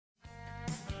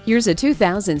Here's a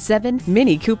 2007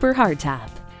 Mini Cooper Hardtop.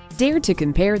 Dare to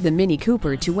compare the Mini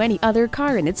Cooper to any other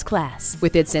car in its class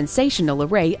with its sensational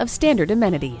array of standard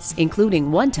amenities,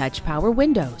 including one-touch power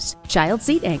windows, child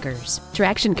seat anchors,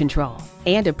 traction control,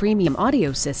 and a premium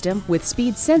audio system with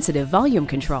speed-sensitive volume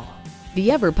control.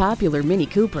 The ever-popular Mini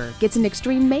Cooper gets an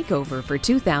extreme makeover for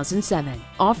 2007,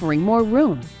 offering more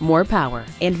room, more power,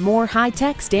 and more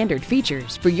high-tech standard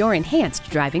features for your enhanced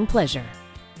driving pleasure.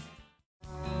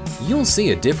 You'll see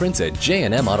a difference at J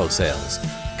M Auto Sales.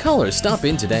 Call or stop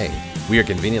in today. We are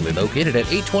conveniently located at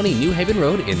 820 New Haven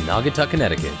Road in Naugatuck,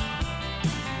 Connecticut.